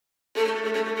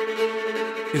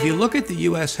If you look at the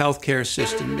U.S. healthcare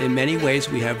system, in many ways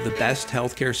we have the best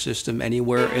healthcare system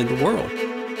anywhere in the world.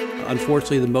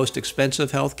 Unfortunately, the most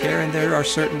expensive healthcare, and there are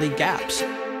certainly gaps.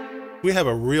 We have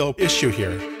a real issue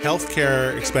here.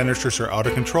 Healthcare expenditures are out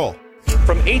of control.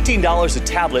 From $18 a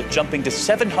tablet jumping to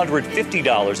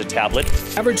 $750 a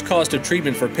tablet. Average cost of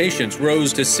treatment for patients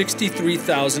rose to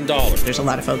 $63,000. There's a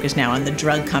lot of focus now on the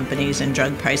drug companies, and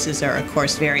drug prices are, of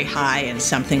course, very high, and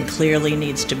something clearly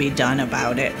needs to be done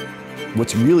about it.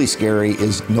 What's really scary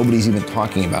is nobody's even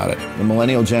talking about it. The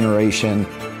millennial generation,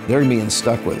 they're being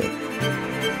stuck with it.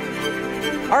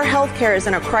 Our healthcare is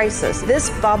in a crisis. This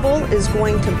bubble is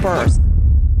going to burst.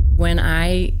 When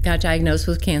I got diagnosed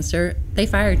with cancer, they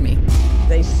fired me.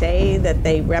 They say that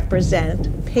they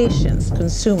represent patients,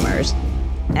 consumers.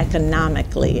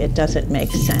 Economically, it doesn't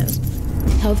make sense.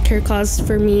 Healthcare costs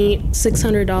for me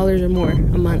 $600 or more a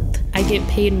month. I get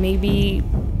paid maybe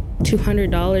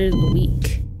 $200 a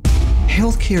week.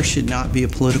 Healthcare should not be a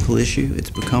political issue. It's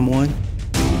become one.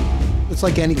 It's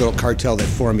like any little cartel that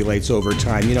formulates over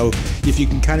time. You know, if you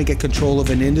can kind of get control of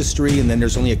an industry and then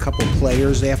there's only a couple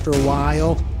players after a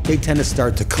while, they tend to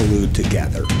start to collude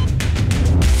together.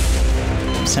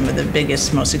 Some of the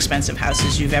biggest, most expensive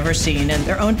houses you've ever seen, and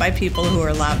they're owned by people who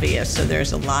are lobbyists, so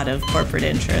there's a lot of corporate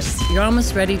interests. You're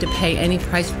almost ready to pay any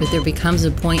price, but there becomes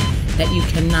a point that you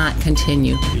cannot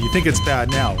continue. You think it's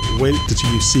bad now. Wait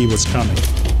until you see what's coming.